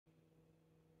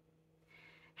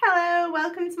Hello,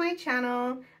 welcome to my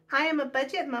channel. I am a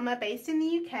budget mama based in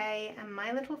the UK and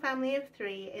my little family of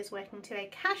 3 is working to a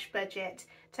cash budget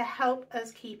to help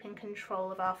us keep in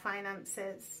control of our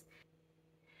finances.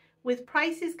 With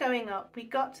prices going up, we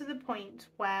got to the point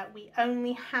where we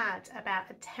only had about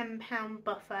a £10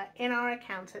 buffer in our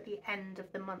account at the end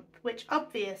of the month, which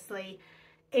obviously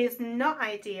is not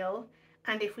ideal,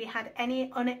 and if we had any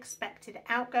unexpected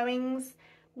outgoings,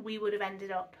 we would have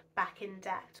ended up back in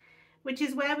debt, which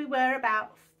is where we were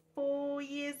about 4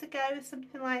 years ago,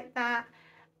 something like that,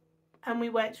 and we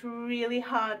worked really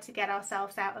hard to get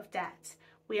ourselves out of debt.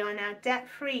 We are now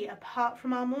debt-free apart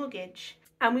from our mortgage,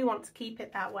 and we want to keep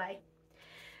it that way.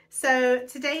 So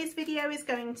today's video is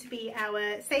going to be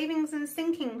our savings and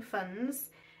sinking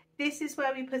funds. This is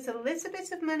where we put a little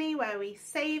bit of money, where we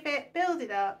save it, build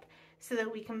it up, so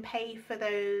that we can pay for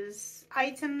those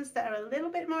items that are a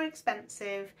little bit more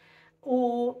expensive,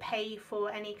 or pay for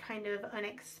any kind of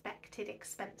unexpected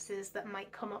expenses that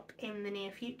might come up in the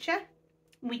near future.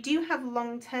 We do have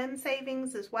long-term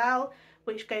savings as well,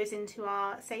 which goes into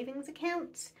our savings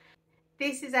account.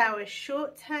 This is our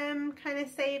short-term kind of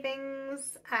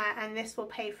savings, and this will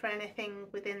pay for anything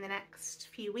within the next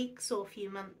few weeks or few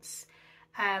months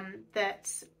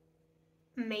that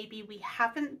maybe we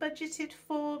haven't budgeted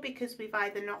for because we've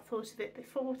either not thought of it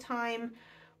before time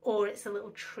or it's a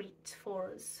little treat for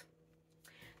us.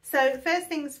 So first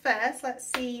things first,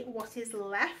 let's see what is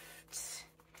left.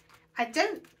 I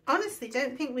honestly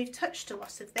don't think we've touched a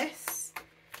lot of this.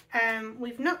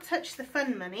 We've not touched the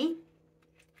fun money.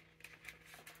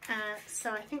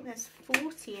 So I think there's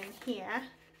 40 in here.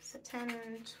 So 10,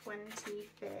 20,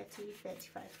 30,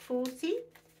 35, 40.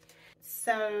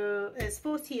 So there's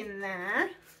 40 in there.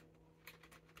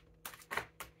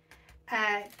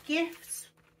 Gifts,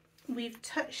 we've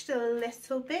touched a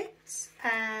little bit.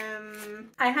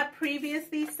 I had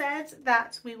previously said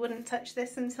that we wouldn't touch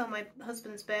this until my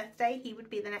husband's birthday. He would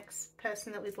be the next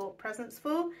person that we bought presents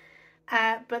for.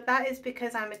 But that is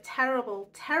because I'm a terrible,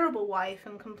 terrible wife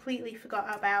and completely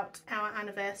forgot about our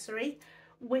anniversary,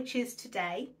 which is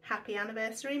today. Happy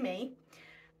anniversary, me.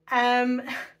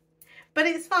 But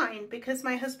it's fine because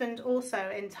my husband also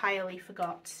entirely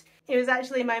forgot. It was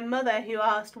actually my mother who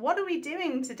asked, "What are we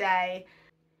doing today?"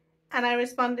 And I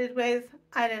responded with,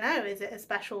 "I don't know, is it a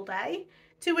special day?"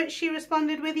 To which she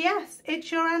responded with, "Yes,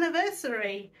 it's your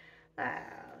anniversary."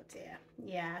 Oh dear.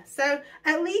 Yeah, so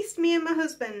at least me and my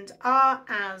husband are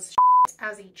as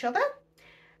as each other,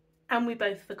 and we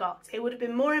both forgot. It would have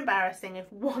been more embarrassing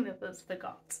if one of us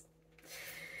forgot.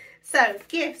 So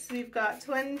gifts, we've got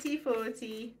 20,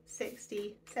 40,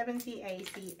 60, 70,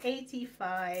 80,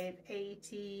 85,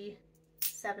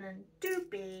 87 and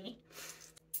doopy.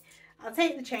 I'll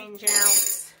take the change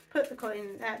out, put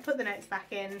the notes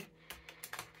back in,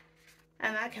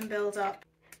 and that can build up.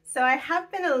 So I have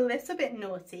been a little bit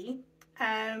naughty.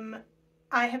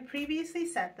 I have previously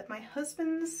said that my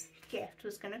husband's gift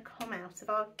was going to come out of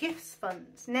our gifts fund.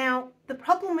 Now, the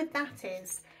problem with that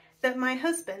is that my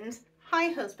husband, hi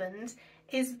husband,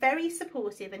 is very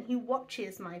supportive and he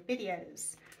watches my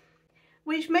videos,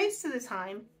 which most of the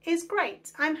time is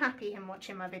great. I'm happy him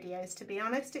watching my videos, to be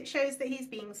honest. It shows that he's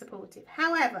being supportive.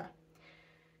 However,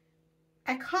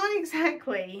 I can't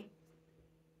exactly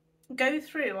go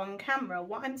through on camera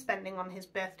what I'm spending on his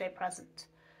birthday present.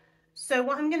 So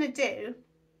what I'm going to do,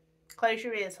 close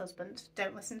your ears husband,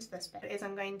 don't listen to this bit, is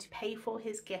I'm going to pay for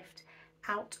his gift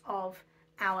out of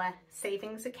our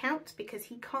savings account because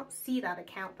he can't see that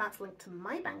account. That's linked to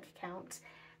my bank account,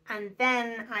 and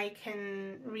then I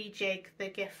can rejig the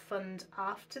gift fund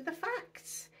after the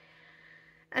fact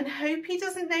and hope he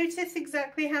doesn't notice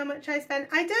exactly how much I spend.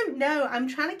 I don't know, I'm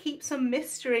trying to keep some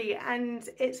mystery and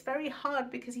it's very hard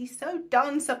because he's so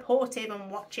darn supportive and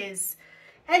watches.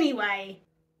 Anyway,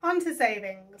 on to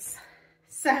savings.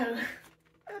 So,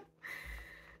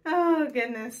 oh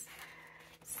goodness.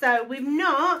 So we've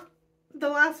not, the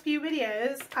last few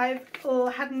videos, I've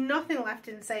had nothing left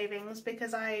in savings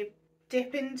because I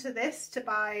dip into this to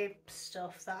buy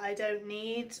stuff that I don't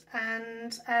need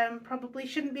and probably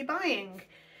shouldn't be buying.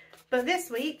 But this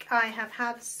week I have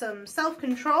had some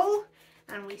self-control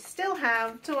and we still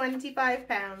have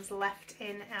 £25 left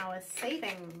in our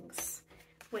savings,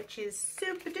 which is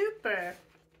super duper.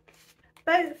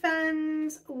 Boat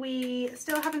funds we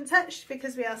still haven't touched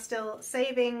because we are still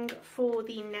saving for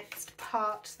the next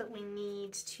part that we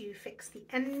need to fix the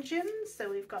engine.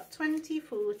 So we've got 20,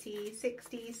 40,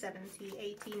 60, 70,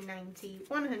 80, 90,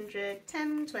 100,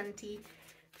 10, 20,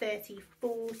 30,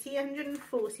 40,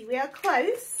 140. We are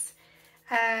close.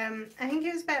 I think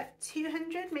it was about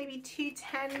 200, maybe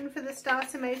 210 for the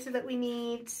starter motor that we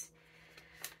need.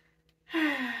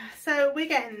 So So we're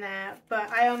getting there,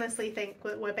 but I honestly think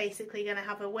that we're basically going to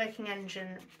have a working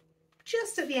engine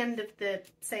just at the end of the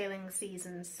sailing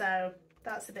season, so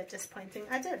that's a bit disappointing.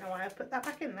 I don't know why I put that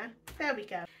back in there. There we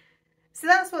go. So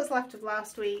that's what's left of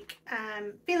last week.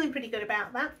 Feeling pretty good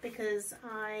about that because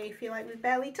I feel like we've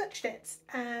barely touched it,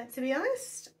 to be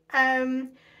honest.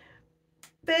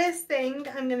 First thing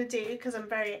I'm going to do, because I'm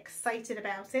very excited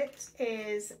about it,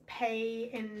 is pay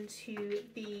into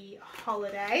the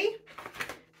holiday.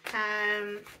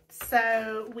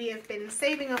 So we have been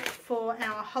saving up for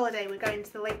our holiday. We're going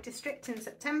to the Lake District in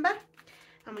September,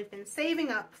 and we've been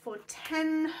saving up for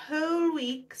 10 whole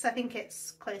weeks. I think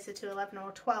it's closer to 11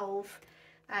 or 12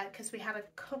 because we had a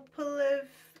couple of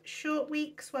short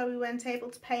weeks where we weren't able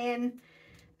to pay in.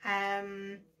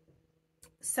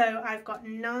 So I've got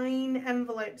 9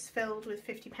 envelopes filled with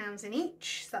 £50 in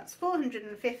each, so that's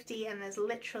 450, and there's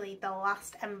literally the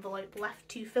last envelope left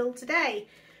to fill today,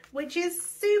 which is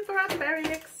super. I'm very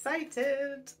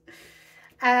excited.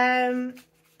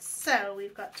 So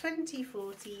we've got 20,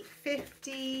 40,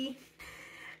 50.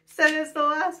 So there's the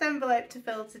last envelope to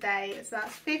fill today. So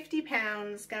that's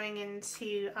 £50 going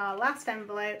into our last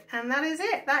envelope, and that is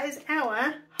it. That is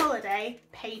our holiday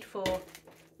paid for,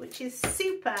 which is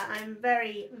super. I'm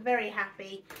very, very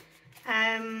happy.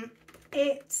 I've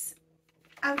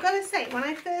got to say, when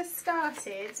I first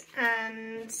started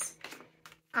and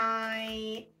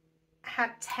I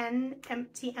had 10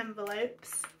 empty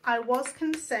envelopes, I was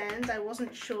concerned. I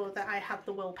wasn't sure that I had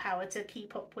the willpower to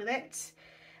keep up with it.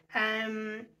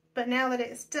 But now that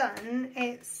it's done,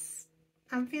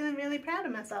 I'm feeling really proud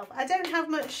of myself. I don't have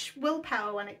much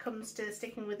willpower when it comes to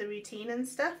sticking with the routine and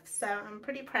stuff, so I'm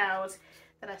pretty proud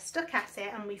that I stuck at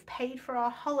it, and we've paid for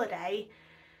our holiday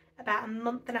about a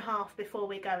month and a half before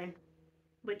we're going,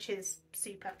 which is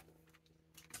super.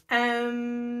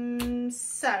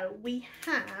 So we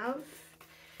have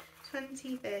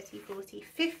 20, 30, 40,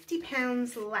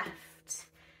 £50 left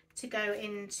to go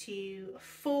into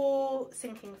 4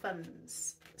 sinking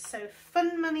funds. So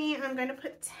fun money I'm going to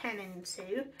put 10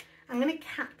 into. I'm going to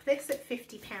cap this at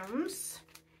 £50.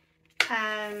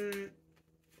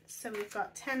 So we've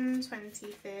got 10, 20,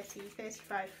 30,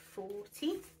 35,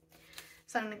 40.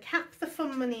 So I'm going to cap the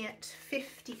fun money at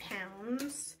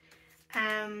 £50.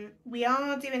 We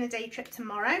are doing a day trip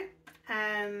tomorrow.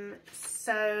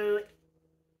 So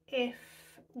if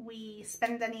we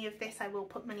spend any of this, I will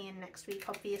put money in next week,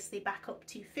 obviously back up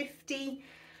to 50.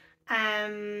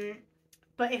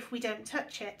 But if we don't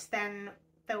touch it, then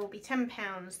there will be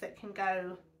 £10 that can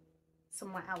go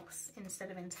somewhere else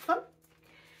instead of into fun.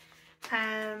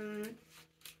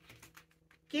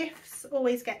 Gifts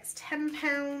always gets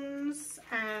 £10,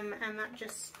 and that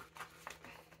just,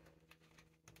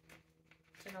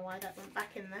 don't know why that went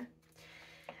back in there.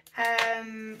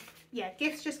 Yeah,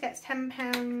 gifts just gets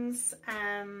 £10,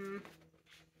 and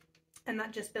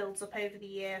that just builds up over the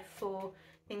year for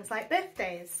things like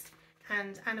birthdays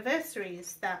and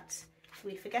anniversaries that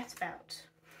we forget about.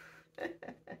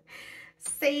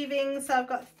 Savings, so I've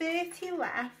got 30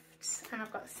 left, and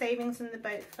I've got savings in the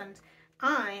boat fund.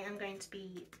 I am going to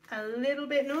be a little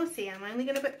bit naughty. I'm only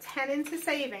going to put 10 into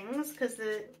savings because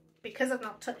I've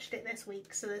not touched it this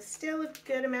week, so there's still a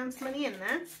good amount of money in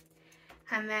there.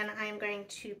 And then I'm going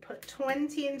to put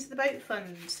 20 into the boat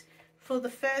fund. For the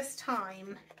first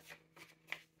time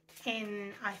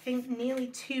in, I think, nearly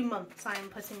 2 months, I am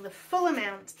putting the full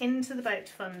amount into the boat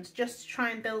fund just to try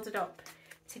and build it up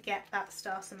to get that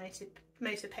starter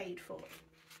motor paid for.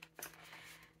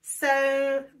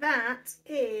 So that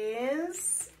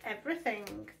is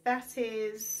everything. That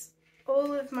is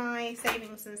all of my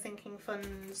savings and sinking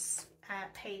funds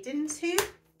paid into.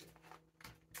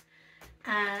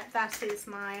 That is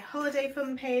my holiday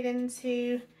fund paid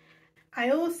into. I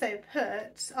also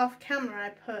put, off camera, I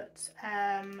put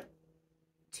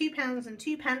 £2 and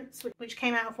 2 pence, which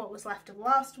came out of what was left of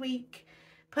last week.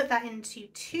 Put that into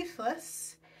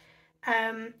Toothless.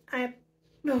 Oh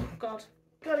God,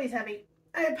 he's heavy.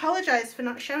 I apologise for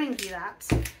not showing you that,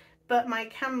 but my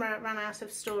camera ran out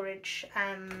of storage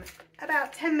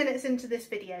about 10 minutes into this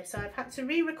video, so I've had to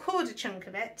re-record a chunk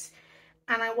of it,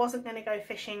 and I wasn't going to go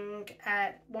fishing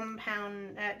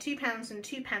 £2 and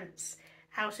 2 pence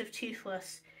out of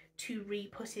Toothless to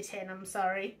re-put it in, I'm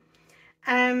sorry.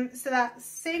 So that's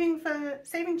saving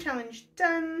challenge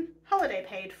done, holiday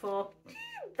paid for,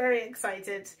 very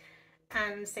excited,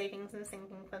 and savings and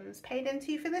sinking funds paid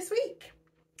into for this week.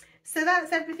 So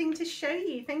that's everything to show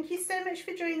you. Thank you so much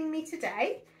for joining me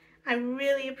today. I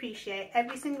really appreciate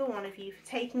every single one of you for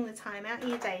taking the time out of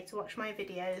your day to watch my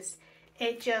videos.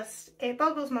 It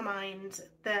boggles my mind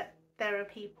that there are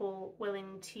people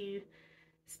willing to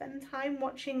spend time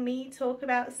watching me talk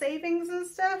about savings and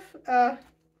stuff. But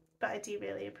I do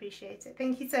really appreciate it.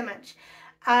 Thank you so much.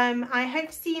 I hope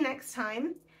to see you next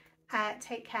time.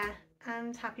 Take care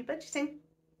and happy budgeting.